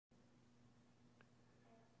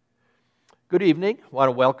Good evening. I want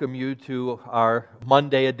to welcome you to our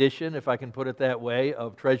Monday edition, if I can put it that way,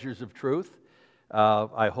 of Treasures of Truth.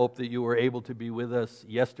 I hope that you were able to be with us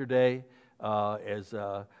yesterday as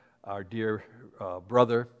our dear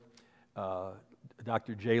brother,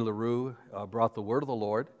 Dr. Jay LaRue, brought the word of the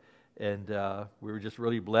Lord. And we were just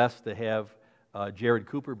really blessed to have Jared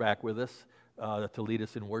Cooper back with us to lead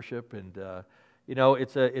us in worship. And you know,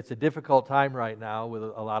 it's a difficult time right now with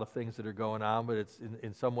a lot of things that are going on, but it's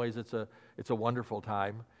in some ways it's a wonderful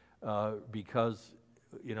time because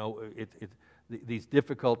you know these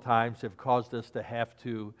difficult times have caused us to have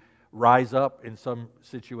to rise up in some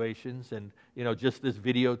situations, and you know, just this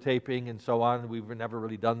videotaping and so on. We've never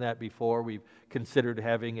really done that before. We've considered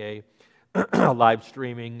having a live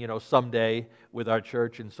streaming, you know, someday with our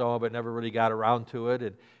church and so on, but never really got around to it.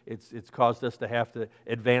 And it's caused us to have to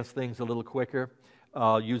advance things a little quicker,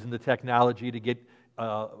 using the technology to get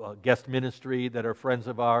guest ministry that are friends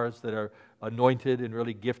of ours, that are anointed and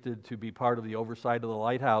really gifted to be part of the oversight of the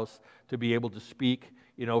Lighthouse, to be able to speak,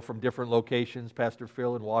 you know, from different locations. Pastor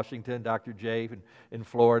Phil in Washington, Dr. Jay in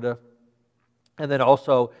Florida, and then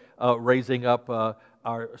also raising up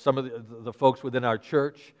some of the folks within our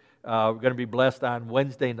church. We're going to be blessed on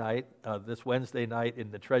Wednesday night, this Wednesday night in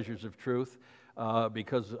the Treasures of Truth,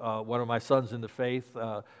 because one of my sons in the faith,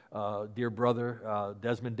 dear brother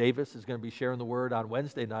Desmond Davis, is going to be sharing the word on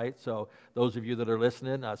Wednesday night. So those of you that are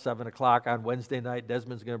listening, 7 o'clock on Wednesday night,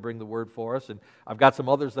 Desmond's going to bring the word for us. And I've got some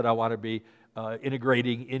others that I want to be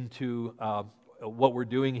integrating into what we're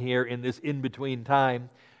doing here in this in-between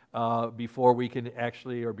time, before we can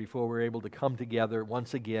actually, or before we're able to come together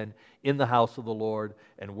once again in the house of the Lord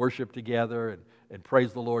and worship together and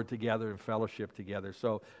praise the Lord together and fellowship together.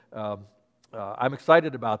 So I'm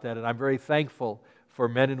excited about that, and I'm very thankful for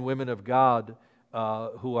men and women of God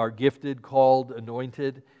who are gifted, called,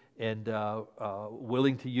 anointed, and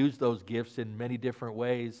willing to use those gifts in many different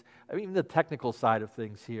ways. I mean, even the technical side of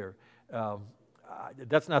things here.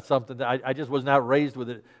 That's not something that I just was not raised with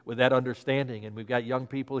it, with that understanding. And we've got young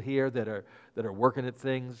people here that are working at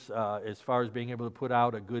things as far as being able to put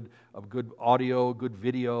out a good audio, good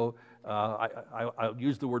video. I'll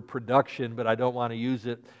use the word production, but I don't want to use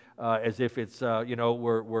it as if it's you know,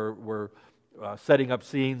 we're setting up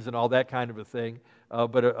scenes and all that kind of a thing.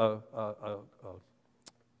 But a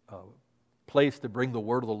place to bring the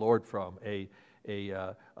word of the Lord from, a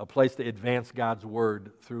place to advance God's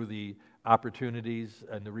word through the opportunities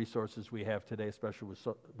and the resources we have today, especially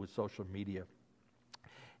with social media.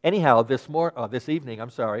 Anyhow, this evening,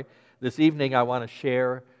 I want to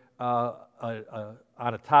share on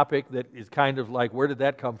a topic that is kind of like, where did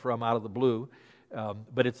that come from out of the blue?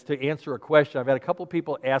 But it's to answer a question. I've had a couple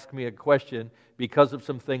people ask me a question because of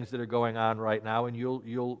some things that are going on right now, and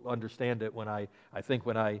you'll understand it when I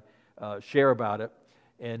share about it.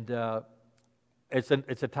 And it's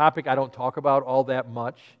a topic I don't talk about all that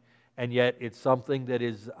much. And yet it's something that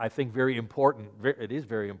is, I think, very important. It is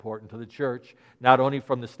very important to the church, not only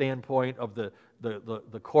from the standpoint of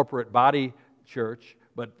the corporate body church,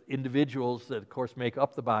 but individuals that, of course, make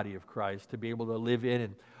up the body of Christ, to be able to live in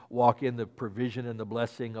and walk in the provision and the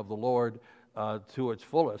blessing of the Lord to its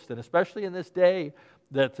fullest. And especially in this day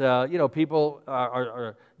that, you know, people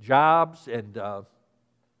are jobs and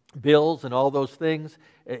bills and all those things,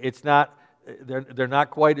 they're not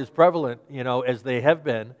quite as prevalent, you know, as they have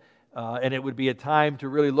been. And it would be a time to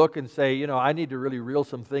really look and say, you know, I need to really reel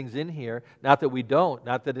some things in here. Not that we don't.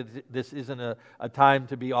 Not that this isn't a time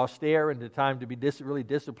to be austere and a time to be really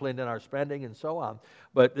disciplined in our spending and so on.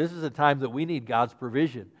 But this is a time that we need God's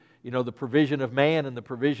provision. You know, the provision of man and the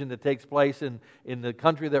provision that takes place in the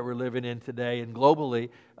country that we're living in today and globally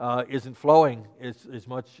isn't flowing as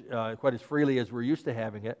much, quite as freely as we're used to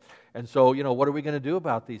having it. And so, you know, what are we going to do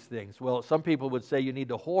about these things? Well, some people would say you need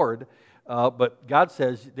to hoard, but God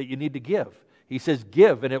says that you need to give. He says,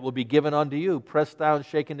 give, and it will be given unto you. Pressed down,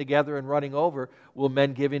 shaken together, and running over, will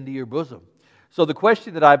men give into your bosom. So the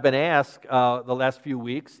question that I've been asked the last few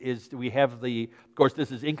weeks is, do we have of course,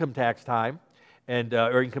 this is income tax time, and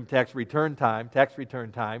or income tax return time,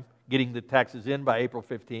 getting the taxes in by April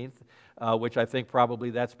 15th, which I think probably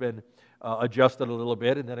that's been adjusted a little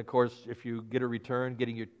bit. And then, of course, if you get a return,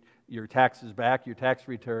 getting your taxes back, your tax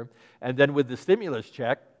return, and then with the stimulus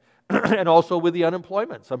check, and also with the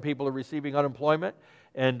unemployment. Some people are receiving unemployment,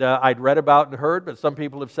 and I'd read about and heard, but some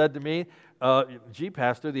people have said to me, gee,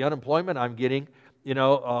 Pastor, the unemployment I'm getting, you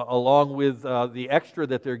know, along with the extra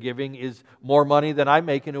that they're giving is more money than I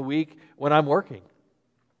make in a week when I'm working.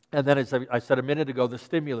 And then, as I said a minute ago, the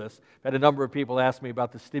stimulus. I've had a number of people ask me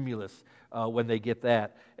about the stimulus when they get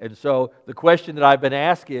that. And so the question that I've been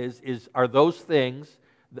asked is are those things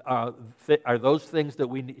are those things that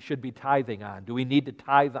we should be tithing on? Do we need to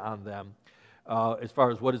tithe on them as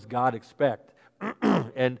far as what does God expect?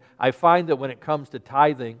 And I find that when it comes to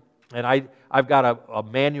tithing, and I've got a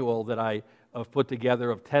manual that I have put together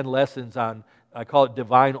of 10 lessons on, I call it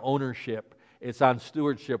divine ownership. It's on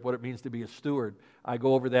stewardship, what it means to be a steward. I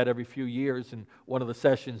go over that every few years, and one of the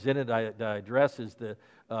sessions in it I address is the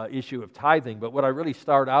issue of tithing. But what I really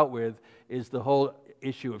start out with is the whole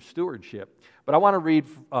issue of stewardship. But I want to read,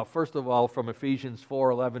 first of all, from Ephesians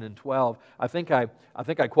 4:11 and 12. I think I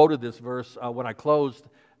quoted this verse when I closed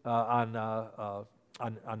on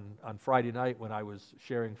Friday night when I was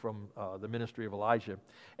sharing from the ministry of Elijah.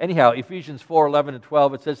 Anyhow, Ephesians 4:11 and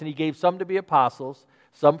 12, it says, "And he gave some to be apostles,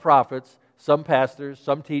 some prophets, some pastors,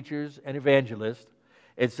 some teachers and evangelists."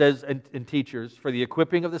 It says, and teachers, "for the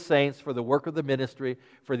equipping of the saints, for the work of the ministry,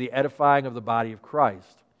 for the edifying of the body of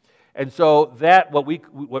Christ." And so that, what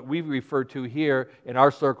we refer to here in our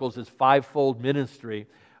circles as fivefold ministry,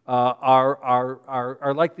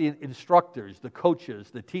 are like the instructors, the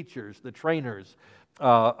coaches, the teachers, the trainers,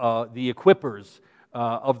 the equippers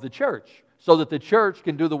of the church, so that the church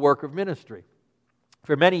can do the work of ministry.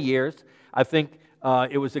 For many years, I think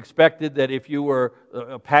it was expected that if you were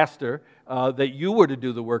a pastor, that you were to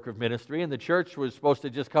do the work of ministry, and the church was supposed to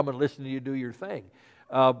just come and listen to you do your thing.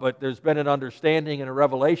 But there's been an understanding and a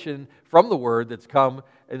revelation from the Word that's come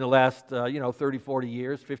in the last 30, 40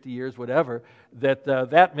 years, 50 years, whatever, that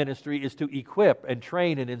that ministry is to equip and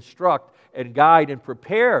train and instruct and guide and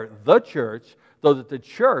prepare the church so that the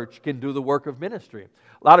church can do the work of ministry.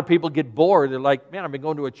 A lot of people get bored. They're like, man, I've been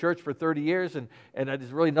going to a church for 30 years and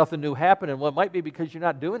there's really nothing new happening. Well, it might be because you're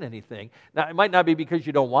not doing anything. Now, it might not be because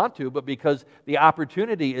you don't want to, but because the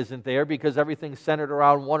opportunity isn't there, because everything's centered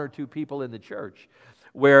around one or two people in the church.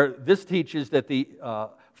 Where this teaches that the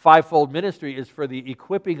fivefold ministry is for the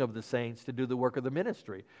equipping of the saints to do the work of the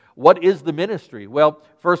ministry. What is the ministry? Well,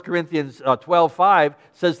 1 Corinthians 12:5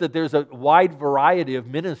 says that there's a wide variety of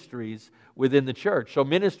ministries within the church. So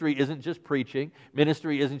ministry isn't just preaching,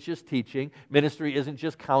 ministry isn't just teaching, ministry isn't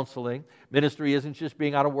just counseling, ministry isn't just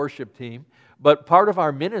being on a worship team, but part of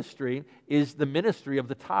our ministry is the ministry of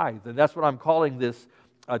the tithe. And that's what I'm calling this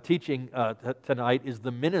teaching tonight, is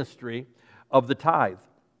the ministry of the tithe.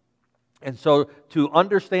 And so to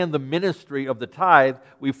understand the ministry of the tithe,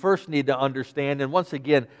 we first need to understand, and once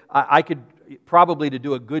again, I could probably, to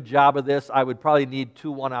do a good job of this, I would probably need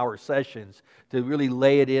 2 one-hour sessions to really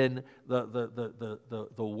lay it in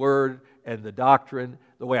the word and the doctrine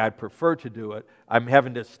the way I'd prefer to do it. I'm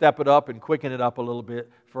having to step it up and quicken it up a little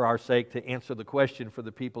bit for our sake to answer the question for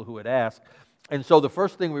the people who had asked. And so the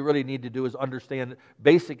first thing we really need to do is understand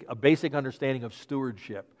a basic understanding of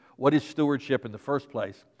stewardship. What is stewardship in the first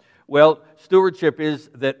place? Well, stewardship is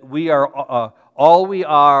that we are all we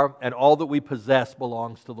are and all that we possess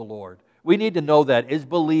belongs to the Lord. We need to know that as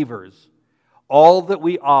believers, all that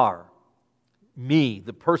we are, me,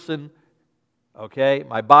 the person, okay,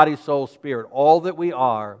 my body, soul, spirit, all that we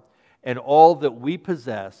are and all that we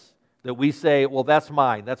possess, that we say, well, that's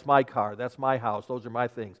mine, that's my car, that's my house, those are my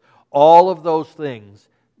things. All of those things,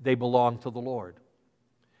 they belong to the Lord.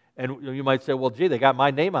 And you might say, well, gee, they got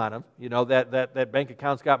my name on them. You know, that bank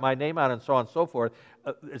account's got my name on it, and so on and so forth.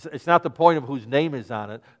 It's not the point of whose name is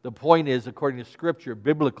on it. The point is, according to Scripture,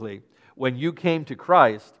 biblically, when you came to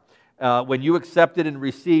Christ, when you accepted and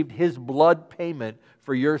received His blood payment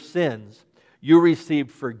for your sins, you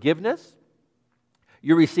received forgiveness,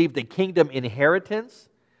 you received a kingdom inheritance,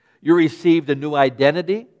 you received a new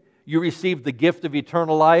identity, you received the gift of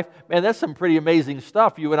eternal life. Man, that's some pretty amazing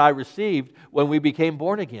stuff you and I received when we became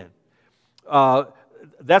born again.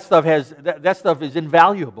 That stuff is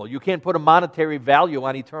invaluable. You can't put a monetary value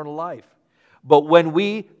on eternal life. But when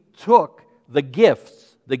we took the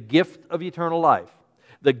gifts, the gift of eternal life,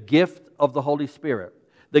 the gift of the Holy Spirit,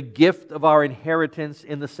 the gift of our inheritance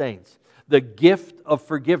in the saints, the gift of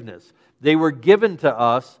forgiveness, they were given to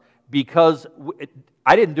us because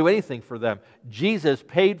I didn't do anything for them. Jesus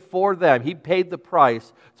paid for them. He paid the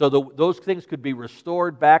price so those things could be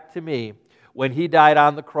restored back to me when He died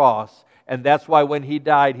on the cross. And that's why when He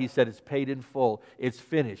died, He said, it's paid in full. It's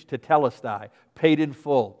finished. Tetelestai, paid in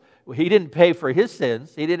full. He didn't pay for His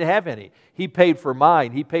sins. He didn't have any. He paid for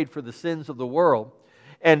mine. He paid for the sins of the world.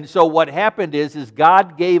 And so what happened is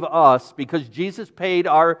God gave us, because Jesus paid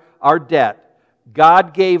our debt,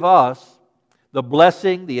 God gave us the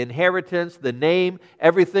blessing, the inheritance, the name,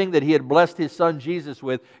 everything that He had blessed His Son Jesus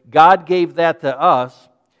with. God gave that to us.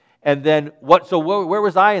 And then, where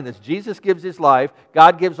was I in this? Jesus gives His life.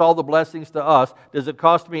 God gives all the blessings to us. Does it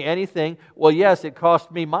cost me anything? Well, yes, it cost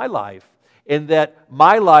me my life, in that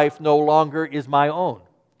my life no longer is my own.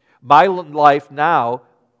 My life now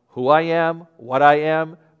who I am, what I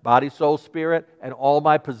am, body, soul, spirit, and all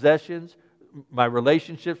my possessions, my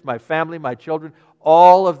relationships, my family, my children,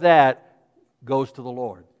 all of that goes to the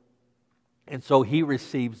Lord. And so He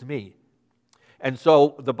receives me. And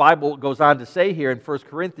so the Bible goes on to say here in 1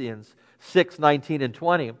 Corinthians 6, 19 and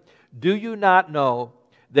 20, do you not know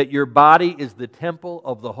that your body is the temple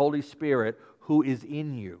of the Holy Spirit who is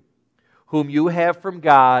in you, whom you have from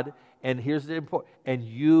God, and here's the important, and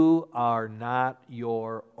you are not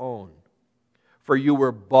your own. For you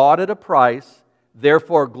were bought at a price,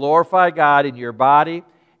 therefore glorify God in your body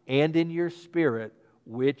and in your spirit,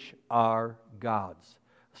 which are God's.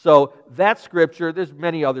 So that scripture, there's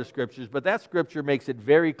many other scriptures, but that scripture makes it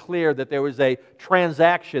very clear that there was a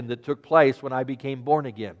transaction that took place when I became born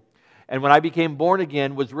again. And when I became born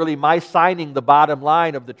again was really my signing the bottom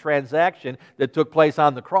line of the transaction that took place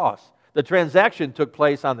on the cross. The transaction took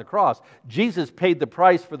place on the cross. Jesus paid the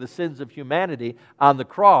price for the sins of humanity on the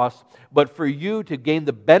cross, but for you to gain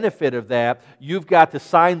the benefit of that, you've got to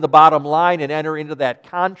sign the bottom line and enter into that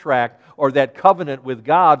contract or that covenant with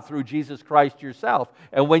God through Jesus Christ yourself.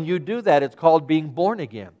 And when you do that, it's called being born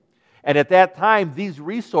again. And at that time, these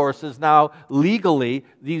resources now, legally,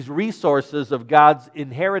 these resources of God's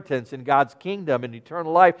inheritance in God's kingdom and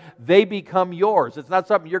eternal life, they become yours. It's not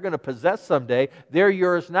something you're going to possess someday. They're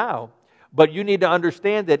yours now. But you need to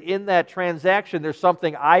understand that in that transaction, there's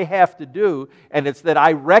something I have to do, and it's that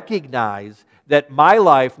I recognize that my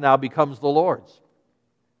life now becomes the Lord's.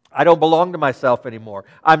 I don't belong to myself anymore.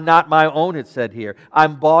 I'm not my own, it said here.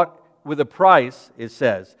 I'm bought with a price, it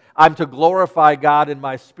says. I'm to glorify God in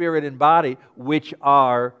my spirit and body, which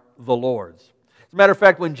are the Lord's. As a matter of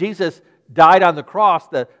fact, when Jesus died on the cross,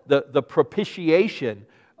 the propitiation,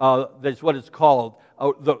 that's what it's called.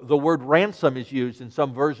 The word ransom is used in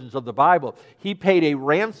some versions of the Bible. He paid a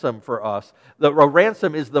ransom for us. A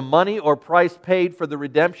ransom is the money or price paid for the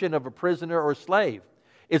redemption of a prisoner or slave.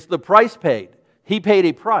 It's the price paid. He paid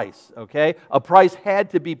a price, okay? A price had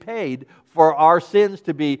to be paid for our sins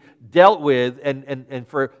to be dealt with and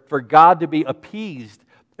for God to be appeased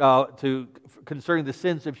concerning the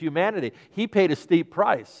sins of humanity. He paid a steep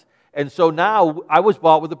price. And so now I was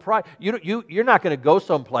bought with a price. You're not going to go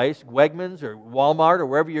someplace, Wegmans or Walmart or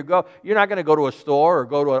wherever you go. You're not going to go to a store or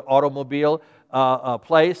go to an automobile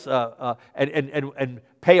place and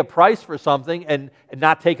pay a price for something and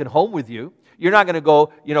not take it home with you. You're not going to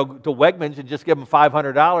go, to Wegmans and just give them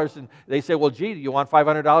 $500 and they say, well, gee, do you want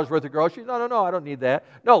 $500 worth of groceries? No, I don't need that.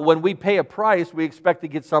 No, when we pay a price, we expect to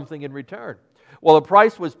get something in return. Well, a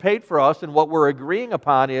price was paid for us, and what we're agreeing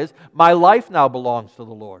upon is my life now belongs to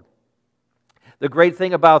the Lord. The great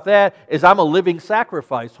thing about that is I'm a living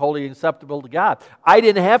sacrifice, holy and acceptable to God. I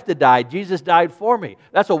didn't have to die. Jesus died for me.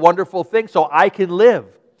 That's a wonderful thing, so I can live.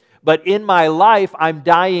 But in my life, I'm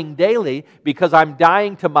dying daily because I'm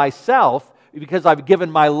dying to myself because I've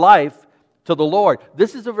given my life to the Lord.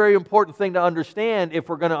 This is a very important thing to understand if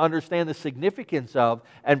we're going to understand the significance of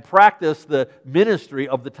and practice the ministry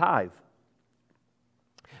of the tithe.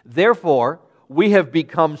 Therefore, we have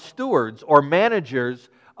become stewards or managers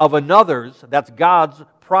of another's, that's God's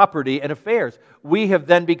property and affairs. We have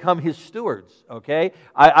then become His stewards, okay?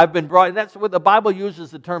 I've been brought, and that's what the Bible uses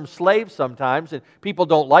the term slave sometimes, and people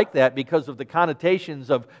don't like that because of the connotations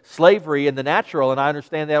of slavery in the natural, and I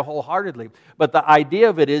understand that wholeheartedly. But the idea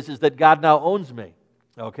of it is that God now owns me,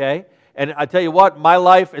 okay? And I tell you what, my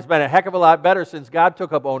life has been a heck of a lot better since God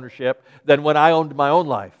took up ownership than when I owned my own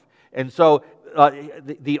life. And so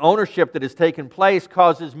the ownership that has taken place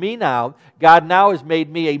causes me now, God now has made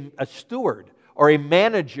me a steward or a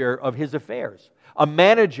manager of His affairs, a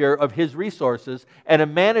manager of His resources, and a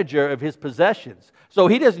manager of His possessions. So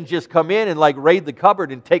He doesn't just come in and raid the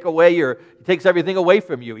cupboard and He takes everything away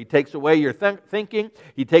from you. He takes away your thinking,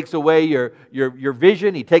 He takes away your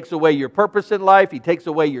vision, He takes away your purpose in life, He takes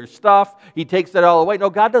away your stuff, He takes that all away. No,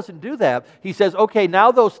 God doesn't do that. He says, okay,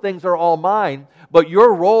 now those things are all mine, but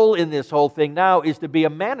your role in this whole thing now is to be a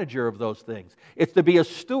manager of those things. It's to be a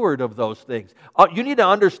steward of those things. You need to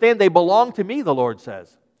understand they belong to me, the Lord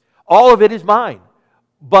says. All of it is mine.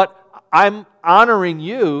 But I'm honoring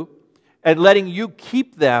you and letting you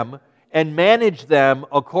keep them and manage them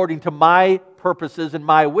according to my purposes and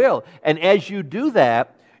my will. And as you do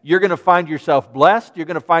that, you're going to find yourself blessed. You're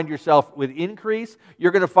going to find yourself with increase.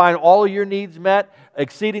 You're going to find all of your needs met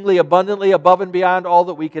exceedingly abundantly above and beyond all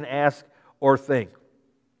that we can ask or think.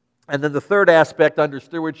 And then the third aspect under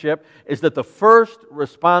stewardship is that the first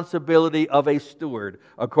responsibility of a steward,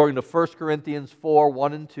 according to 1 Corinthians 4,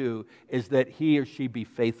 1 and 2, is that he or she be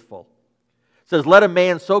faithful. It says, let a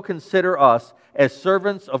man so consider us as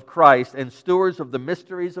servants of Christ and stewards of the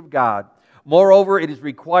mysteries of God. Moreover, it is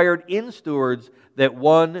required in stewards that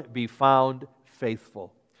one be found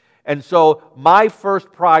faithful. And so my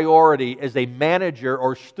first priority as a manager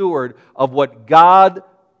or steward of what God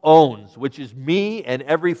owns, which is me and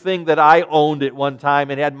everything that I owned at one time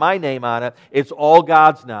and had my name on it, it's all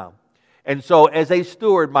God's now. And so as a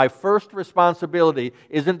steward, my first responsibility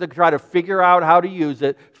isn't to try to figure out how to use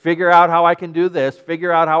it, figure out how I can do this,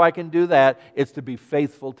 figure out how I can do that. It's to be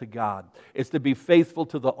faithful to God. It's to be faithful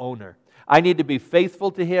to the owner. I need to be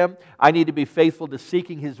faithful to Him. I need to be faithful to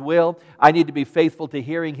seeking His will. I need to be faithful to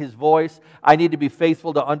hearing His voice. I need to be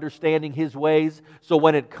faithful to understanding His ways. So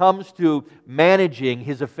when it comes to managing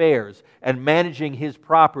His affairs and managing His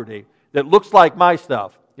property that looks like my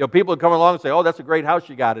stuff, people come along and say, oh, that's a great house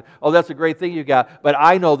you got it. Oh, that's a great thing you got. But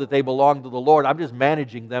I know that they belong to the Lord. I'm just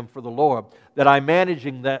managing them for the Lord. That I manage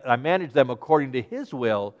them according to His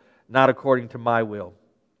will, not according to my will.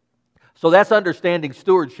 So that's understanding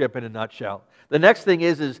stewardship in a nutshell. The next thing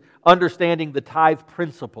is understanding the tithe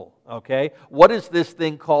principle, okay? What is this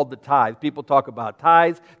thing called the tithe? People talk about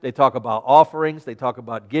tithes, they talk about offerings, they talk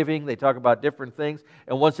about giving, they talk about different things.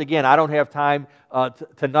 And once again, I don't have time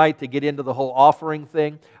tonight to get into the whole offering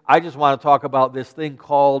thing. I just want to talk about this thing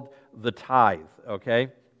called the tithe, okay?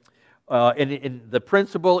 In the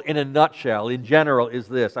principle in a nutshell, in general, is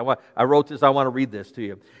this. I wrote this, I want to read this to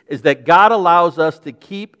you. Is that God allows us to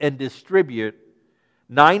keep and distribute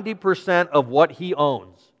 90% of what He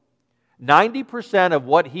owns. 90% of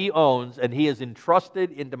what He owns and He has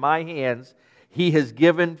entrusted into my hands, He has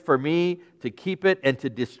given for me to keep it and to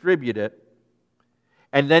distribute it.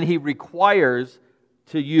 And then He requires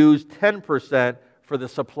to use 10% for the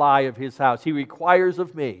supply of His house. He requires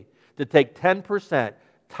of me to take 10%.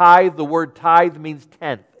 Tithe, the word tithe means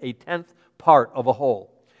tenth, a tenth part of a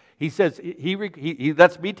whole. He says he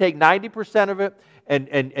lets me take 90% of it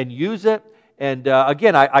and use it. And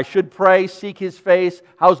again, I should pray, seek His face.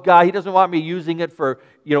 How's God? He doesn't want me using it for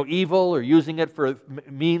evil or using it for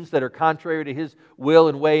means that are contrary to His will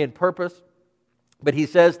and way and purpose. But He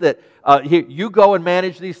says that you go and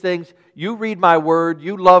manage these things. You read my word.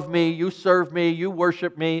 You love me. You serve me. You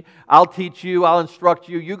worship me. I'll teach you. I'll instruct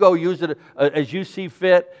you. You go use it as you see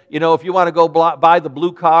fit. If you want to go buy the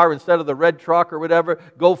blue car instead of the red truck or whatever,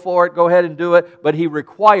 go for it. Go ahead and do it. But He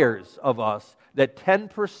requires of us that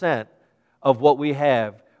 10% of what we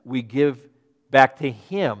have, we give back to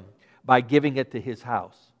Him by giving it to His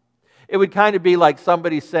house. It would kind of be like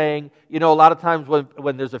somebody saying, a lot of times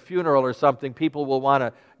when there's a funeral or something, people will want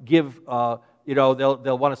to give,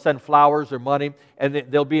 they'll want to send flowers or money, and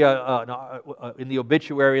there'll be in the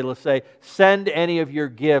obituary, it'll say, send any of your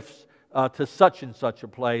gifts to such and such a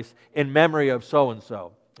place in memory of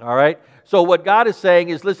so-and-so. All right? So what God is saying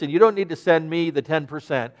is, listen, you don't need to send me the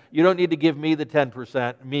 10%. You don't need to give me the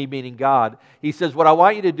 10%, me meaning God. He says, what I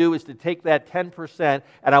want you to do is to take that 10%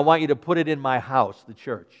 and I want you to put it in my house, the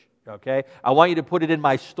church. Okay? I want you to put it in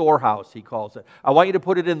my storehouse, He calls it. I want you to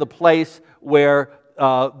put it in the place where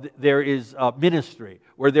there is ministry,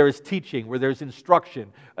 where there is teaching, where there's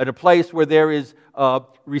instruction, and a place where there is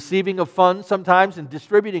receiving of funds sometimes and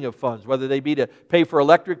distributing of funds, whether they be to pay for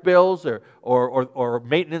electric bills or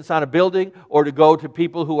maintenance on a building, or to go to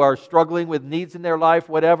people who are struggling with needs in their life,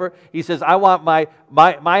 whatever. He says, I want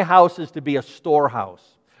my house is to be a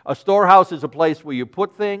storehouse. A storehouse is a place where you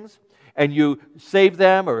put things, and you save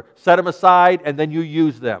them or set them aside, and then you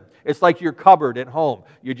use them. It's like your cupboard at home.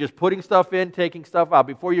 You're just putting stuff in, taking stuff out.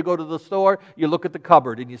 Before you go to the store, you look at the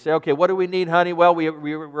cupboard and you say, okay, what do we need, honey? Well,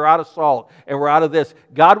 we're out of salt and we're out of this.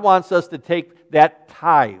 God wants us to take that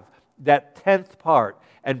tithe, that 10th part,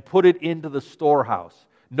 and put it into the storehouse.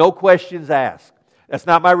 No questions asked. That's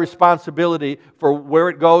not my responsibility for where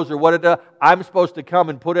it goes or what it does. I'm supposed to come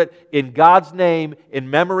and put it in God's name, in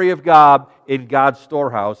memory of God, in God's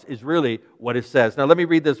storehouse, is really what it says. Now let me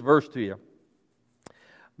read this verse to you.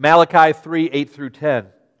 Malachi 3, 8 through 10.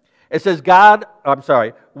 It says,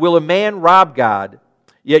 will a man rob God?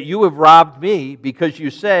 Yet you have robbed me, because you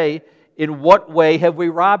say, in what way have we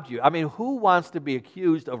robbed you? I mean, who wants to be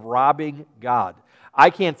accused of robbing God? I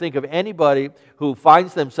can't think of anybody who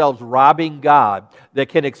finds themselves robbing God that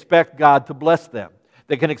can expect God to bless them.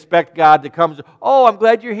 That can expect God to come, oh, I'm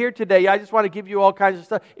glad you're here today. I just want to give you all kinds of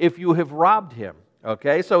stuff. If you have robbed Him.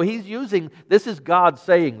 Okay, so this is God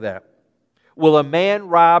saying that. Will a man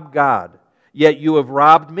rob God? Yet you have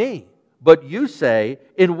robbed me. But you say,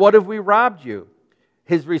 in what have we robbed you?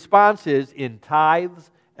 His response is, in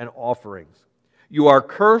tithes and offerings. You are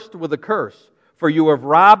cursed with a curse, for you have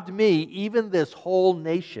robbed me, even this whole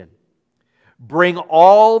nation. Bring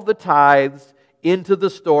all the tithes into the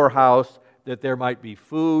storehouse, that there might be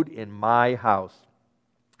food in my house.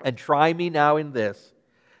 And try me now in this.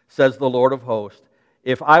 says the Lord of hosts,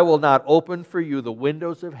 if I will not open for you the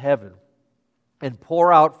windows of heaven and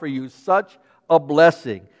pour out for you such a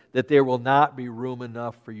blessing that there will not be room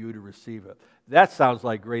enough for you to receive it. That sounds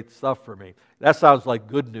like great stuff for me. That sounds like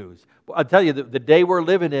good news. But I'll tell you, the day we're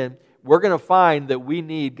living in, we're going to find that we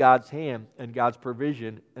need God's hand and God's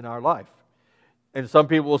provision in our life. And some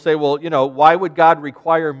people will say, well, why would God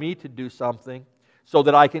require me to do something so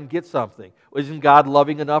that I can get something? Isn't God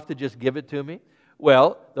loving enough to just give it to me?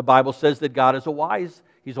 Well, the Bible says that God is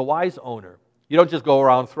He's a wise owner. You don't just go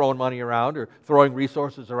around throwing money around or throwing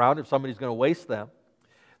resources around if somebody's going to waste them.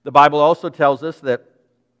 The Bible also tells us that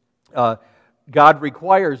God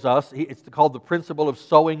requires us, it's called the principle of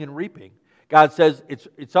sowing and reaping. God says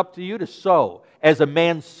it's up to you to sow. As a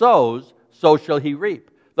man sows, so shall he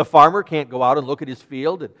reap. The farmer can't go out and look at his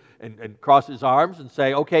field and cross his arms and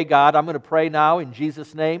say, okay, God, I'm going to pray now in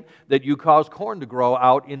Jesus' name that you cause corn to grow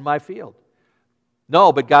out in my field.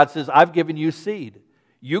 No, but God says, I've given you seed.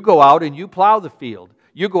 You go out and you plow the field.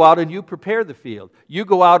 You go out and you prepare the field. You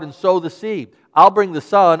go out and sow the seed. I'll bring the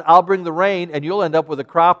sun, I'll bring the rain, and you'll end up with a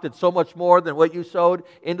crop that's so much more than what you sowed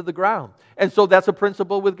into the ground. And so that's a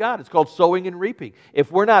principle with God. It's called sowing and reaping.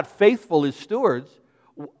 If we're not faithful as stewards,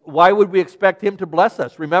 why would we expect Him to bless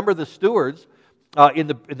us? Remember the stewards in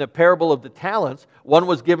the parable of the talents. One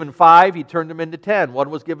was given 5, he turned them into 10. One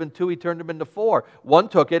was given 2, he turned them into 4. One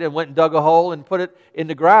took it and went and dug a hole and put it in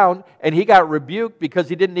the ground, and he got rebuked because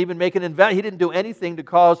he didn't even make an investment. He didn't do anything to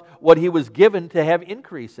cause what he was given to have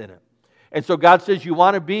increase in it. And so God says you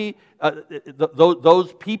want to be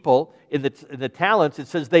those people in the talents. It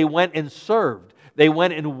says they went and served. They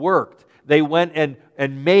went and worked. They went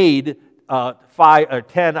and made 5 or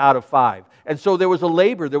 10 out of 5. And so there was a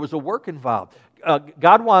labor, there was a work involved.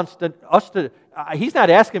 God wants us to, He's not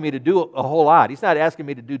asking me to do a whole lot. He's not asking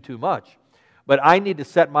me to do too much. But I need to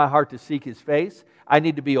set my heart to seek His face. I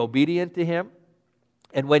need to be obedient to Him.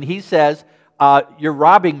 And when He says, you're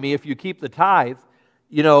robbing me if you keep the tithe,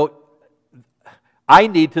 I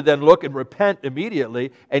need to then look and repent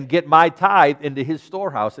immediately and get my tithe into His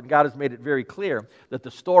storehouse. And God has made it very clear that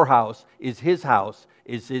the storehouse is His house,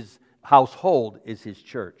 is His household, is His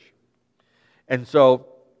church. And so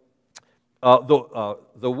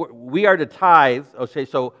we are to tithe. Okay,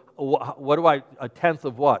 so what do a tenth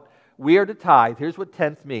of what? We are to tithe. Here's what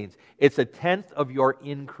tenth means. It's a tenth of your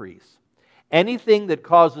increase. Anything that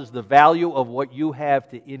causes the value of what you have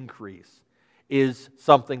to increase is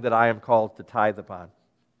something that I am called to tithe upon.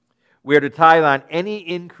 We are to tithe on any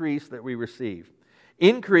increase that we receive.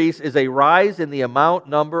 Increase is a rise in the amount,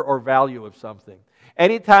 number, or value of something.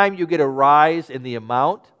 Anytime you get a rise in the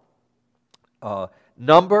amount,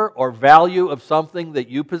 number, or value of something that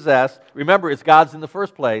you possess, remember it's God's in the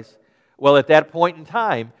first place, well, at that point in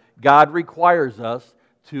time, God requires us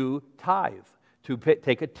to tithe, to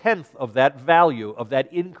take a tenth of that value, of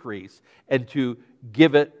that increase, and to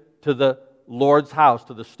give it to the Lord's house,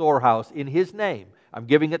 to the storehouse in His name. I'm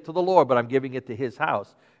giving it to the Lord, but I'm giving it to His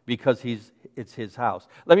house because it's His house.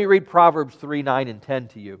 Let me read Proverbs 3, 9, and 10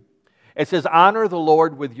 to you. It says, honor the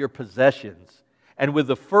Lord with your possessions and with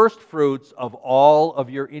the first fruits of all of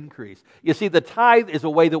your increase. You see, the tithe is a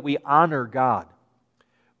way that we honor God.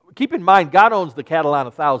 Keep in mind, God owns the cattle on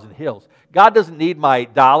 1,000 hills. God doesn't need my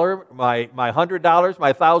dollar, my $100,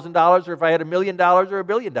 my $1,000, or if I had $1 million or $1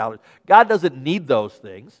 billion. God doesn't need those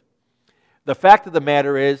things. The fact of the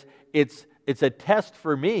matter is, it's a test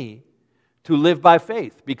for me to live by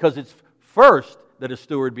faith, because it's first that a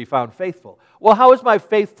steward be found faithful. Well, how is my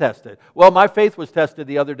faith tested? Well, my faith was tested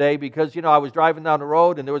the other day because, I was driving down the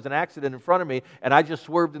road and there was an accident in front of me and I just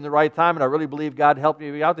swerved in the right time and I really believe God helped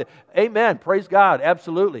me out there. Amen. Praise God.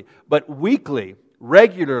 Absolutely. But weekly,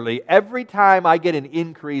 regularly, every time I get an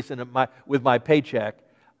increase with my paycheck,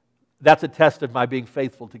 that's a test of my being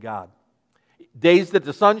faithful to God. Days that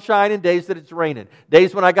the sun's shining, days that it's raining.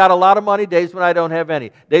 Days when I got a lot of money, days when I don't have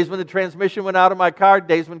any. Days when the transmission went out of my car,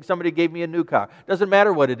 days when somebody gave me a new car. Doesn't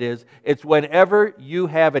matter what it is. It's whenever you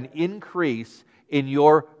have an increase in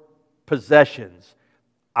your possessions,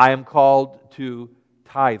 I am called to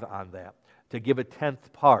tithe on that, to give a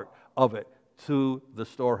tenth part of it to the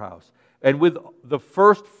storehouse. And with the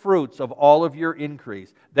first fruits of all of your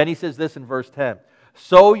increase. Then he says this in verse 10.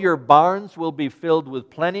 So your barns will be filled with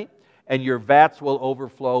plenty, and your vats will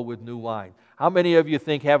overflow with new wine. How many of you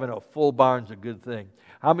think having a full barn's a good thing?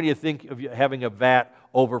 How many of you think of having a vat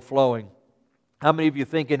overflowing? How many of you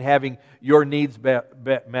think in having your needs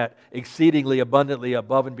met exceedingly abundantly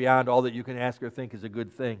above and beyond all that you can ask or think is a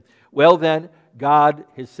good thing? Well then, God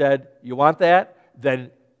has said, you want that?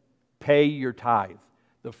 Then pay your tithe,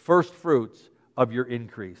 the first fruits of your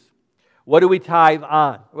increase. What do we tithe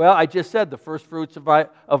on? Well, I just said the first fruits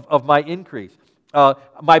of my increase.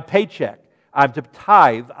 My paycheck. I'm to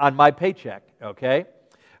tithe on my paycheck, okay?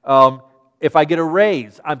 If I get a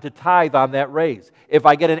raise, I'm to tithe on that raise. If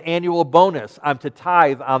I get an annual bonus, I'm to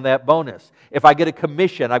tithe on that bonus. If I get a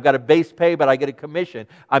commission, I've got a base pay, but I get a commission,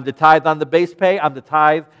 I'm to tithe on the base pay, I'm to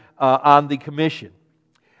tithe on the commission.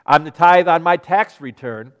 I'm to tithe on my tax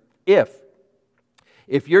return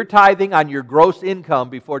if you're tithing on your gross income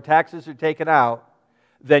before taxes are taken out,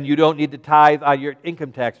 then you don't need to tithe on your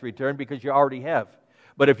income tax return because you already have.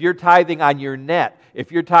 But if you're tithing on your net,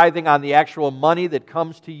 if you're tithing on the actual money that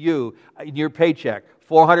comes to you in your paycheck,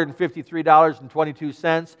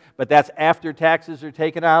 $453.22, but that's after taxes are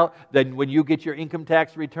taken out, then when you get your income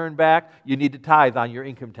tax return back, you need to tithe on your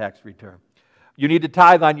income tax return. You need to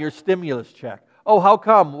tithe on your stimulus check. Oh, how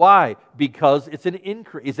come? Why? Because it's an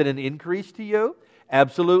increase. Is it an increase to you?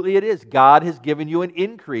 Absolutely it is. God has given you an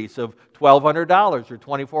increase of $1,200 or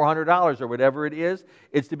 $2,400 or whatever it is.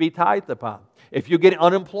 It's to be tithed upon. If you get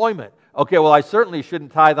unemployment, okay, well, I certainly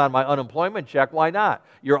shouldn't tithe on my unemployment check. Why not?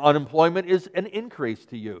 Your unemployment is an increase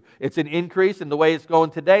to you. It's an increase, and the way it's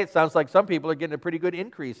going today, it sounds like some people are getting a pretty good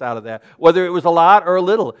increase out of that. Whether it was a lot or a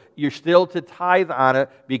little, you're still to tithe on it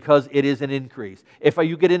because it is an increase. If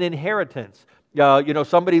you get an inheritance,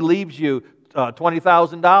 somebody leaves you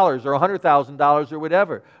 $20,000 or $100,000 or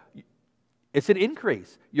whatever, it's an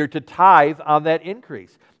increase. You're to tithe on that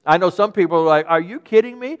increase. I know some people are like, are you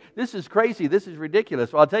kidding me? This is crazy. This is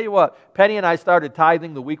ridiculous. Well, I'll tell you what, Penny and I started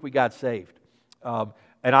tithing the week we got saved. And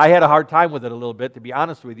I had a hard time with it a little bit, to be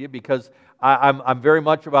honest with you, because I'm very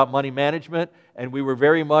much about money management, and we were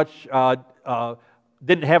very much,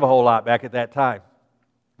 didn't have a whole lot back at that time.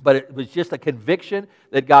 But it was just a conviction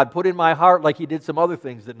that God put in my heart, like He did some other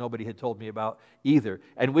things that nobody had told me about either.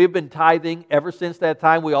 And we've been tithing ever since that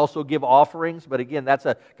time. We also give offerings, but again, that's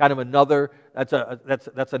a kind of another.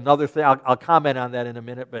 That's another thing. I'll comment on that in a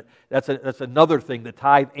minute. But that's another thing: the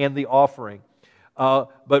tithe and the offering.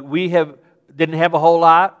 But we didn't have a whole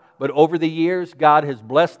lot. But over the years, God has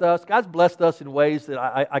blessed us. God's blessed us in ways that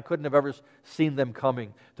I couldn't have ever seen them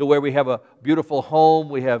coming. To where we have a beautiful home,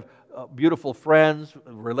 we have beautiful friends,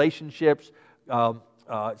 relationships.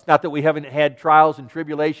 It's not that we haven't had trials and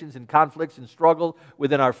tribulations and conflicts and struggle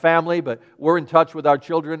within our family, but we're in touch with our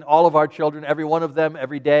children, all of our children, every one of them,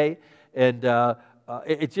 every day. And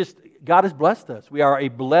it's just, God has blessed us. We are a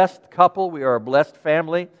blessed couple. We are a blessed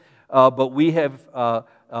family. But we have,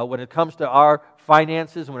 when it comes to our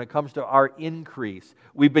finances and when it comes to our increase,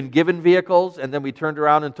 we've been given vehicles, and then we turned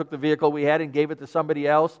around and took the vehicle we had and gave it to somebody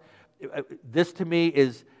else. This to me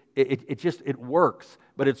is, it works,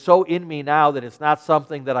 but it's so in me now that it's not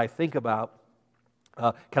something that I think about.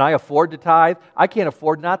 Can I afford to tithe? I can't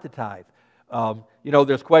afford not to tithe.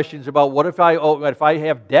 There's questions about what if I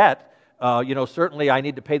have debt? Certainly I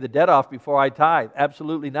need to pay the debt off before I tithe.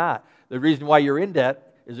 Absolutely not. The reason why you're in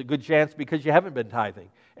debt is a good chance because you haven't been tithing.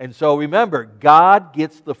 And so remember, God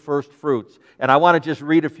gets the first fruits. And I want to just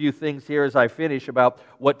read a few things here as I finish about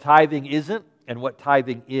what tithing isn't and what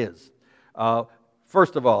tithing is.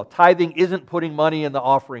 First of all, tithing isn't putting money in the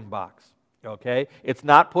offering box, okay? It's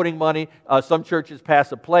not putting money. Some churches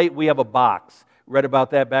pass a plate. We have a box. Read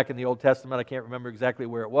about that back in the Old Testament. I can't remember exactly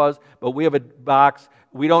where it was, but we have a box.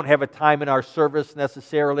 We don't have a time in our service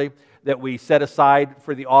necessarily that we set aside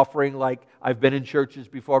for the offering, like I've been in churches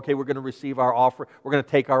before. Okay, we're going to receive our offering. We're going to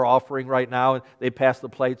take our offering right now, and they pass the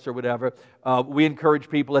plates or whatever. We encourage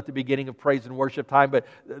people at the beginning of praise and worship time, but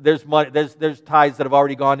there's tithes that have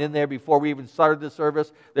already gone in there before we even started the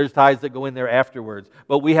service. There's tithes that go in there afterwards.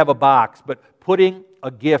 But we have a box. But putting a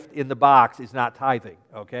gift in the box is not tithing,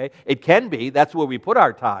 okay? It can be. That's where we put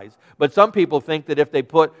our tithes. But some people think that if they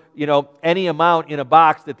put, any amount in a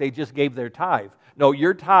box that they just gave their tithe. No,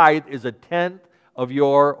 your tithe is a 10%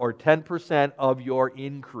 of your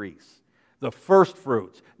increase. The first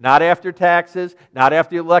fruits, not after taxes, not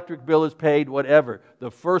after the electric bill is paid, whatever.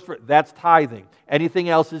 The first fruit, that's tithing. Anything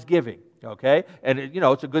else is giving, okay? And,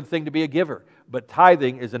 it's a good thing to be a giver. But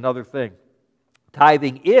tithing is another thing.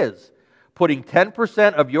 Tithing is putting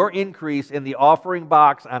 10% of your increase in the offering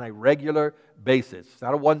box on a regular basis. It's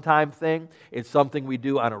not a one-time thing. It's something we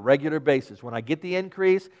do on a regular basis. When I get the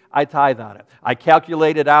increase, I tithe on it. I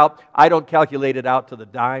calculate it out. I don't calculate it out to the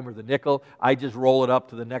dime or the nickel. I just roll it up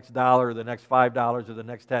to the next dollar or the next $5 or the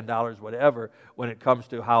next $10, whatever, when it comes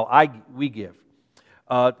to how we give.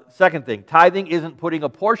 Second thing, tithing isn't putting a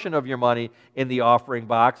portion of your money in the offering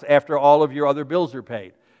box after all of your other bills are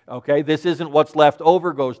paid. Okay, this isn't what's left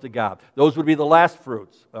over goes to God. Those would be the last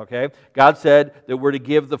fruits. Okay, God said that we're to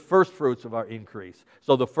give the first fruits of our increase.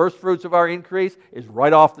 So the first fruits of our increase is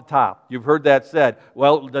right off the top. You've heard that said.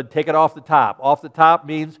 Well, then take it off the top. Off the top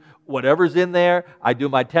means whatever's in there. I do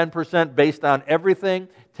my 10% based on everything.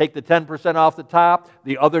 Take the 10% off the top.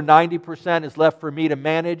 The other 90% is left for me to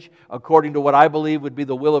manage according to what I believe would be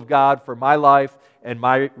the will of God for my life and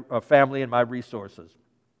my family and my resources.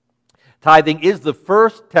 Tithing is the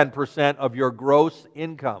first 10% of your gross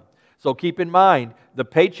income. So keep in mind, the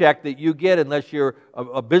paycheck that you get, unless you're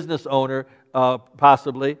a business owner,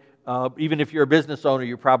 possibly, even if you're a business owner,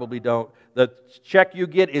 you probably don't. The check you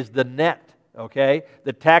get is the net, okay?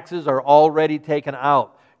 The taxes are already taken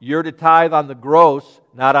out. You're to tithe on the gross,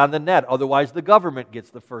 not on the net. Otherwise, the government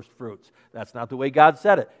gets the first fruits. That's not the way God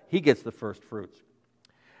said it. He gets the first fruits.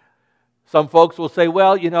 Some folks will say,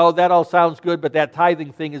 well, you know, that all sounds good, but that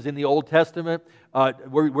tithing thing is in the Old Testament.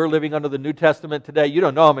 We're living under the New Testament today. You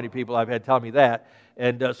don't know how many people I've had tell me that.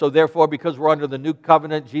 And so therefore, because we're under the New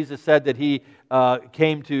Covenant, Jesus said that He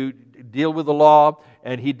came to deal with the law,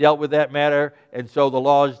 and He dealt with that matter. And so the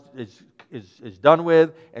law is done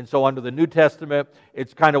with. And so under the New Testament,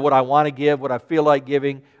 it's kind of what I want to give, what I feel like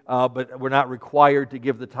giving, but we're not required to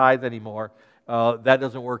give the tithe anymore. That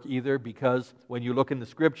doesn't work either, because when you look in the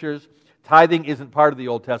Scriptures, tithing isn't part of the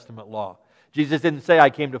Old Testament law. Jesus didn't say,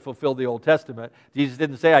 I came to fulfill the Old Testament. Jesus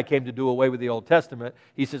didn't say, I came to do away with the Old Testament.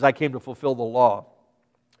 He says, I came to fulfill the law.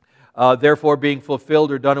 Therefore, being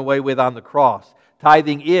fulfilled or done away with on the cross.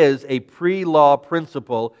 Tithing is a pre-law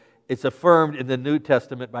principle. It's affirmed in the New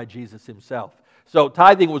Testament by Jesus Himself. So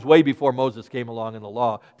tithing was way before Moses came along in the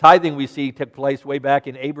law. Tithing, we see, took place way back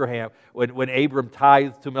in Abraham, when Abram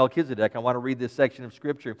tithed to Melchizedek. I want to read this section of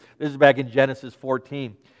Scripture. This is back in Genesis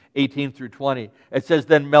 14. 18 through 20. It says,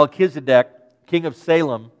 then Melchizedek, king of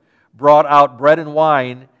Salem, brought out bread and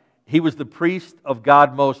wine. He was the priest of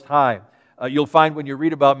God Most High. You'll find when you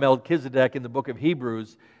read about Melchizedek in the book of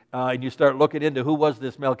Hebrews, and you start looking into who was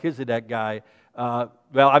this Melchizedek guy, well,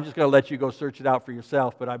 I'm just going to let you go search it out for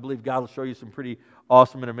yourself, but I believe God will show you some pretty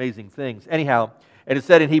awesome and amazing things. Anyhow, and it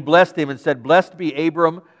said, and he blessed him and said, blessed be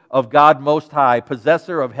Abram of God Most High,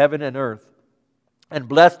 possessor of heaven and earth, and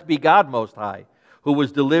blessed be God Most High, who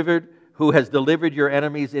has delivered your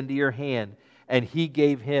enemies into your hand, and He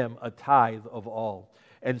gave him a tithe of all.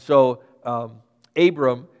 And so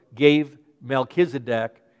Abram gave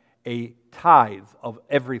Melchizedek a tithe of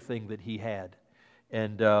everything that he had.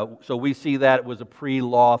 And so we see that it was a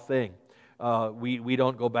pre-law thing. We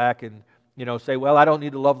don't go back and say, well, I don't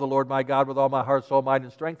need to love the Lord my God with all my heart, soul, mind,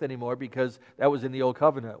 and strength anymore, because that was in the Old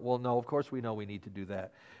Covenant. Well, no, of course we know we need to do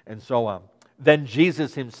that, and so on. Then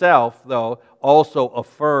Jesus Himself, though, also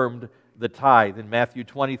affirmed the tithe in Matthew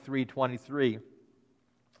 23:23.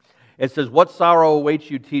 It says, what sorrow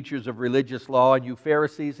awaits you, teachers of religious law, and you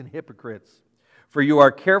Pharisees and hypocrites? For you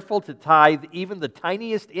are careful to tithe even the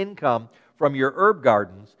tiniest income from your herb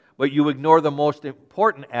gardens, but you ignore the most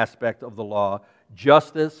important aspect of the law,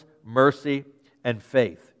 justice, mercy, and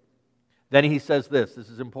faith. Then He says this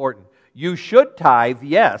is important. You should tithe,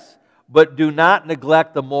 yes, but do not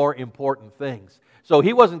neglect the more important things. So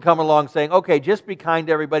He wasn't coming along saying, okay, just be kind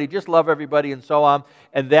to everybody, just love everybody and so on,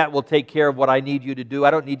 and that will take care of what I need you to do.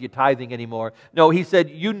 I don't need you tithing anymore. No, He said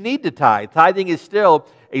you need to tithe. Tithing is still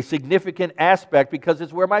a significant aspect because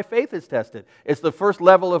it's where my faith is tested. It's the first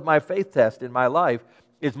level of my faith test in my life,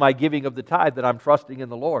 is my giving of the tithe, that I'm trusting in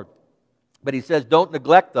the Lord. But He says, don't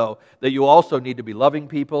neglect, though, that you also need to be loving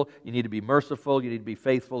people, you need to be merciful, you need to be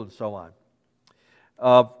faithful, and so on.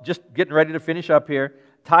 Just getting ready to finish up here.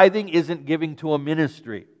 Tithing isn't giving to a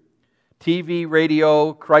ministry. TV,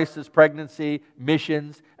 radio, crisis pregnancy,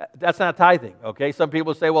 missions, that's not tithing, okay? Some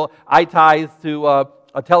people say, well, I tithe to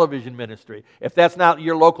a television ministry. If that's not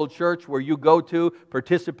your local church where you go to,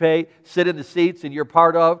 participate, sit in the seats and you're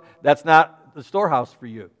part of, that's not the storehouse for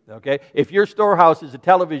you, okay? If your storehouse is a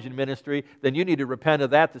television ministry, then you need to repent of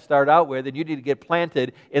that to start out with, and you need to get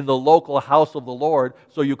planted in the local house of the Lord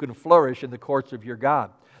so you can flourish in the courts of your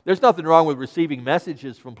God. There's nothing wrong with receiving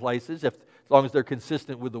messages from places as long as they're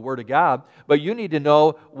consistent with the Word of God, but you need to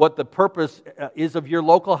know what the purpose is of your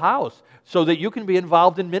local house so that you can be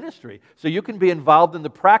involved in ministry, so you can be involved in the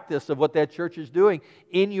practice of what that church is doing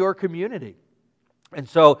in your community. And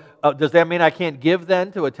so, does that mean I can't give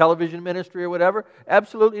then to a television ministry or whatever?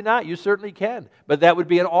 Absolutely not. You certainly can. But that would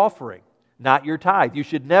be an offering, not your tithe. You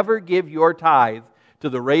should never give your tithe to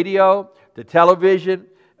the radio, to television,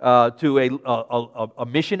 to a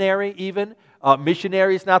missionary even,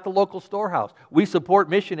 Missionaries, not the local storehouse. We support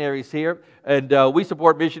missionaries here, and we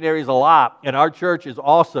support missionaries a lot, and our church is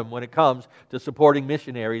awesome when it comes to supporting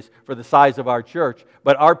missionaries for the size of our church.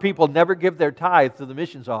 But our people never give their tithe to the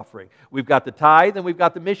missions offering. We've got the tithe and we've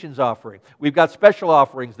got the missions offering. We've got special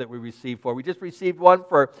offerings that we receive for. We just received one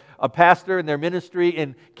for a pastor and their ministry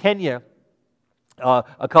in Kenya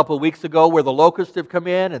a couple of weeks ago, where the locusts have come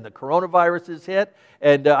in and the coronavirus has hit.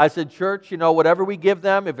 And I said, church, whatever we give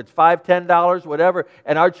them, if it's $5, $10, whatever,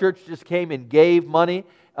 and our church just came and gave money.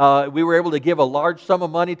 We were able to give a large sum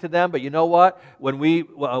of money to them, but you know what? When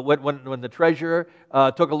the treasurer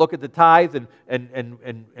took a look at the tithe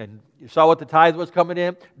and saw what the tithe was coming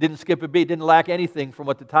in, didn't skip a beat, didn't lack anything from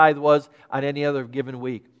what the tithe was on any other given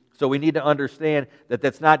week. So we need to understand that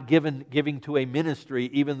that's not giving to a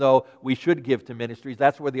ministry, even though we should give to ministries.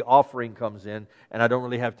 That's where the offering comes in, and I don't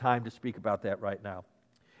really have time to speak about that right now.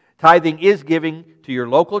 Tithing is giving to your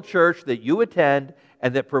local church that you attend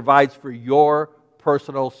and that provides for your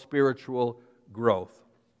personal spiritual growth.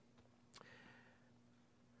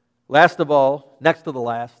 Last of all, next to the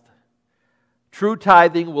last, true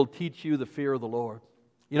tithing will teach you the fear of the Lord.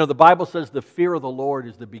 The Bible says the fear of the Lord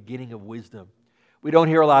is the beginning of wisdom. We don't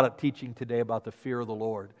hear a lot of teaching today about the fear of the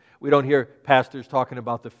Lord. We don't hear pastors talking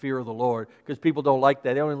about the fear of the Lord because people don't like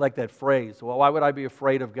that. They don't like that phrase. Well, why would I be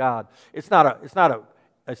afraid of God? It's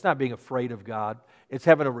not being afraid of God. It's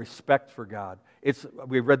having a respect for God.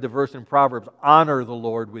 We read the verse in Proverbs, honor the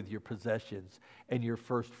Lord with your possessions and your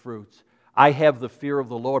first fruits. I have the fear of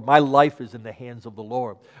the Lord. My life is in the hands of the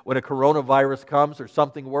Lord. When a coronavirus comes or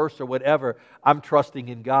something worse or whatever, I'm trusting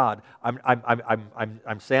in God. I'm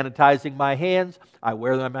sanitizing my hands. I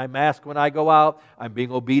wear my mask when I go out. I'm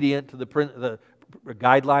being obedient to the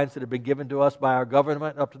guidelines that have been given to us by our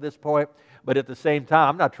government up to this point. But at the same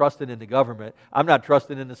time, I'm not trusting in the government. I'm not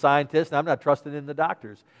trusting in the scientists. And I'm not trusting in the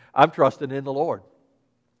doctors. I'm trusting in the Lord.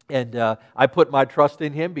 And I put my trust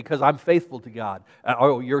in Him because I'm faithful to God.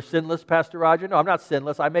 Oh, you're sinless, Pastor Roger? No, I'm not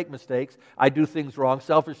sinless. I make mistakes. I do things wrong.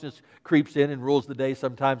 Selfishness creeps in and rules the day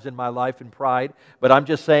sometimes in my life, and pride. But I'm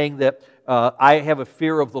just saying that I have a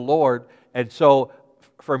fear of the Lord. And so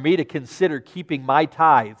for me to consider keeping my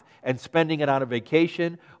tithe and spending it on a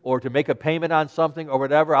vacation or to make a payment on something or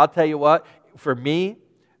whatever, I'll tell you what, for me,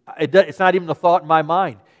 it's not even a thought in my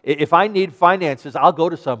mind. If I need finances, I'll go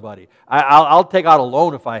to somebody. I'll take out a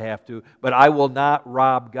loan if I have to, but I will not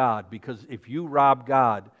rob God, because if you rob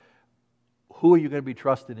God, who are you going to be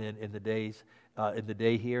trusting in the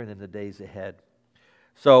day here and in the days ahead?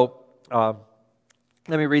 So let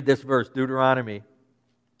me read this verse, Deuteronomy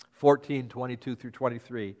 14:22 through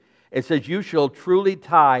 23. It says, "You shall truly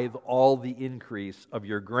tithe all the increase of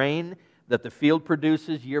your grain that the field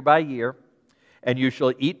produces year by year, and you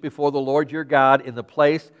shall eat before the Lord your God in the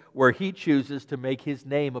place where He chooses to make His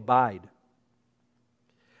name abide.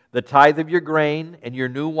 The tithe of your grain and your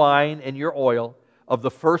new wine and your oil, of the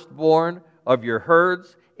firstborn of your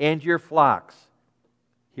herds and your flocks."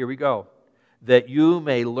 Here we go. "That you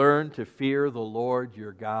may learn to fear the Lord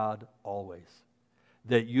your God always."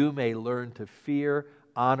 That you may learn to fear,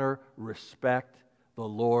 honor, respect the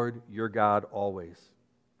Lord your God always.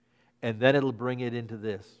 And then it'll bring it into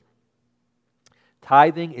this.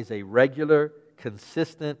 Tithing is a regular,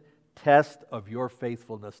 consistent test of your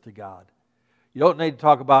faithfulness to God. You don't need to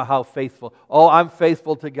talk about how faithful. Oh, I'm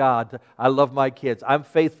faithful to God. I love my kids. I'm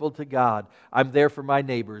faithful to God. I'm there for my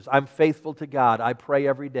neighbors. I'm faithful to God. I pray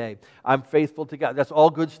every day. I'm faithful to God. That's all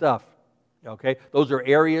good stuff. Okay? Those are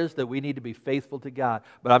areas that we need to be faithful to God.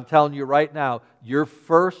 But I'm telling you right now, your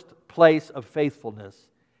first place of faithfulness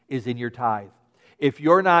is in your tithe. If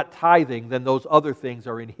you're not tithing, then those other things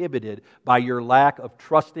are inhibited by your lack of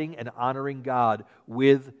trusting and honoring God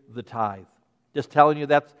with the tithe. Just telling you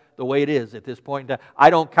that's the way it is at this point in time.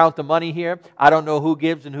 I don't count the money here. I don't know who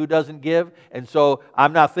gives and who doesn't give. And so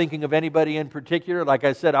I'm not thinking of anybody in particular. Like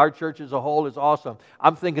I said, our church as a whole is awesome.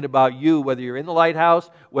 I'm thinking about you, whether you're in the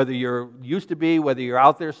Lighthouse, whether you're used to be, whether you're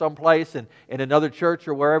out there someplace in another church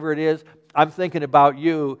or wherever it is. I'm thinking about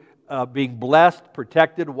you being blessed,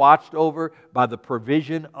 protected, watched over by the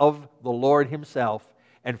provision of the Lord Himself,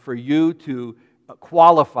 and for you to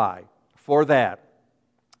qualify for that.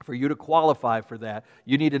 For you to qualify for that,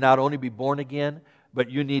 you need to not only be born again, but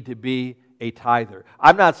you need to be a tither.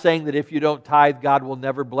 I'm not saying that if you don't tithe, God will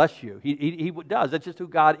never bless you. He does. That's just who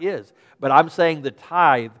God is. But I'm saying the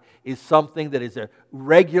tithe is something that is a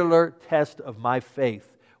regular test of my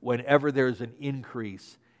faith whenever there's an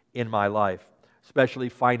increase in my life, especially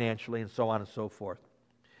financially and so on and so forth.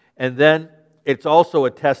 And then it's also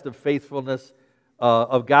a test of faithfulness,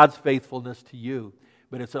 of God's faithfulness to you,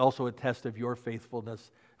 but it's also a test of your faithfulness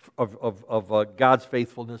of God's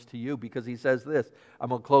faithfulness to you, because he says this. I'm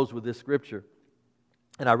going to close with this scripture.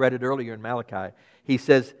 And I read it earlier in Malachi. He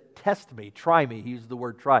says, test me, try me. He used the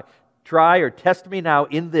word try. Try or test me now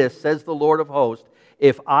in this, says the Lord of hosts,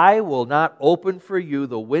 if I will not open for you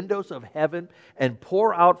the windows of heaven and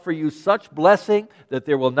pour out for you such blessing that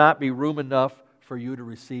there will not be room enough for you to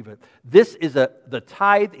receive it. The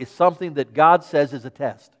tithe is something that God says is a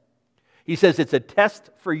test. He says it's a test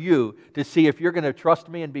for you to see if you're going to trust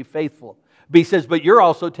me and be faithful. But he says, but you're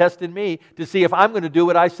also testing me to see if I'm going to do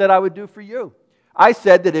what I said I would do for you. I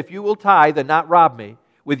said that if you will tithe and not rob me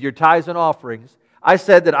with your tithes and offerings, I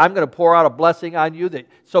said that I'm going to pour out a blessing on you that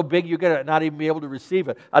so big you're going to not even be able to receive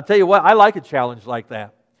it. I'll tell you what, I like a challenge like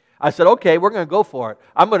that. I said, okay, we're going to go for it.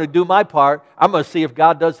 I'm going to do my part. I'm going to see if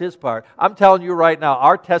God does His part. I'm telling you right now,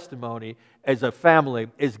 our testimony as a family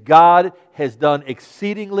is God has done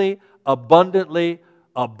exceedingly, abundantly,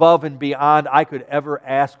 above and beyond I could ever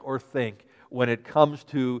ask or think when it comes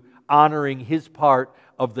to honoring His part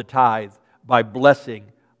of the tithe by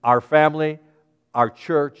blessing our family, our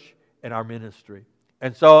church, and our ministry.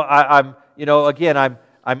 And so I'm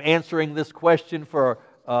answering this question for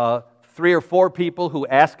 3 or 4 people who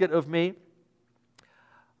ask it of me.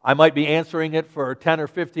 I might be answering it for 10 or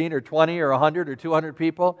 15 or 20 or 100 or 200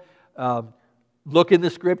 people. Look in the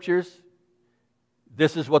Scriptures.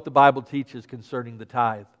 This is what the Bible teaches concerning the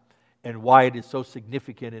tithe and why it is so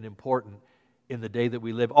significant and important in the day that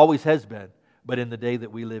we live. Always has been, but in the day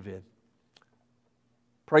that we live in.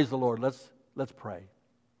 Praise the Lord. Let's pray.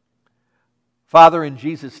 Father, in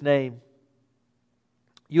Jesus' name,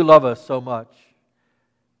 you love us so much.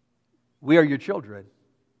 We are your children.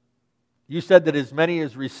 You said that as many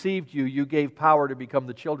as received you, you gave power to become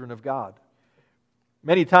the children of God.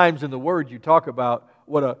 Many times in the Word you talk about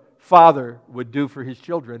what a father would do for his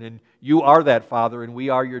children, and you are that father and we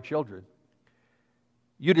are your children.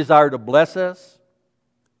 You desire to bless us,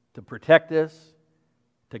 to protect us,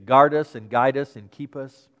 to guard us and guide us and keep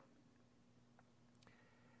us.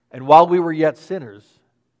 And while we were yet sinners,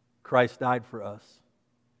 Christ died for us.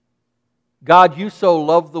 God, you so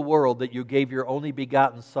loved the world that you gave your only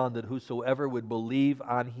begotten Son, that whosoever would believe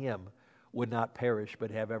on Him would not perish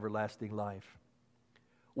but have everlasting life.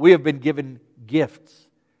 We have been given gifts.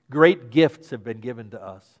 Great gifts have been given to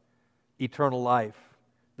us. Eternal life,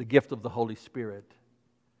 the gift of the Holy Spirit.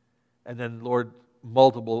 And then, Lord,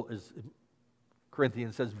 multiple, as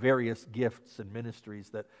Corinthians says, various gifts and ministries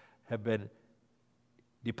that have been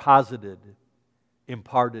deposited,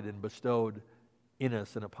 imparted, and bestowed in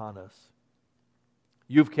us and upon us.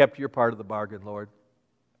 You've kept your part of the bargain, Lord.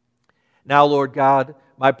 Now, Lord God,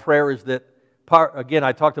 my prayer is that, again,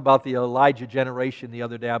 I talked about the Elijah generation the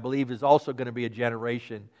other day. I believe is also going to be a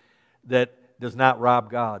generation that does not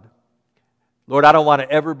rob God. Lord, I don't want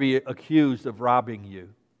to ever be accused of robbing you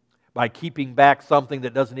by keeping back something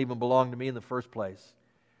that doesn't even belong to me in the first place.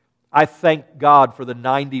 I thank God for the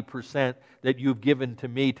 90% that you've given to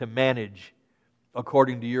me to manage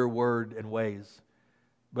according to your word and ways.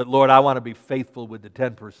 But Lord, I want to be faithful with the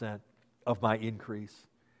 10% of my increase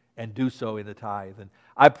and do so in the tithe. And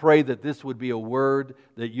I pray that this would be a word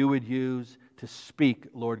that you would use to speak,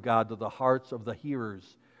 Lord God, to the hearts of the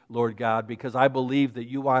hearers, Lord God, because I believe that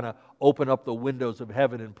you want to open up the windows of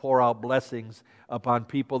heaven and pour out blessings upon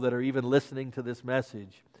people that are even listening to this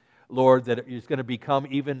message. Lord, that it's going to become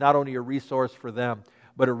even not only a resource for them,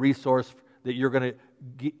 but a resource that you're going to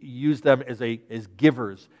use them as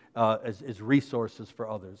givers, as resources for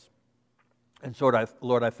others. And so,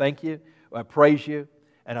 Lord, I thank you, I praise you,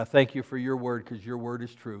 and I thank you for your word, because your word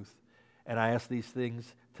is truth. And I ask these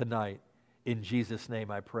things tonight. In Jesus' name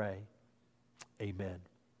I pray. Amen.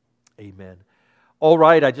 Amen. All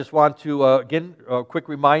right, I just want to, again, a quick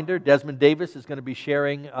reminder, Desmond Davis is going to be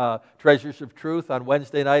sharing Treasures of Truth on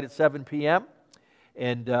Wednesday night at 7 p.m.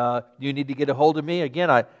 And you need to get a hold of me. Again,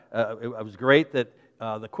 it was great that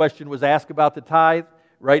the question was asked about the tithe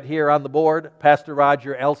right here on the board,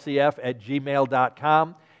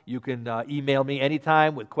 pastorrogerlcf@gmail.com. You can email me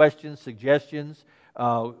anytime with questions, suggestions,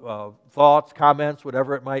 thoughts, comments,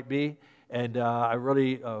 whatever it might be. And I'm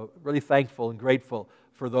really thankful and grateful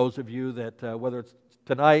for those of you that, whether it's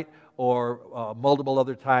tonight or multiple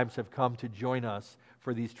other times, have come to join us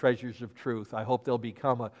for these treasures of truth. I hope they'll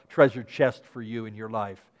become a treasure chest for you in your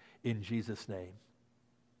life. In Jesus' name.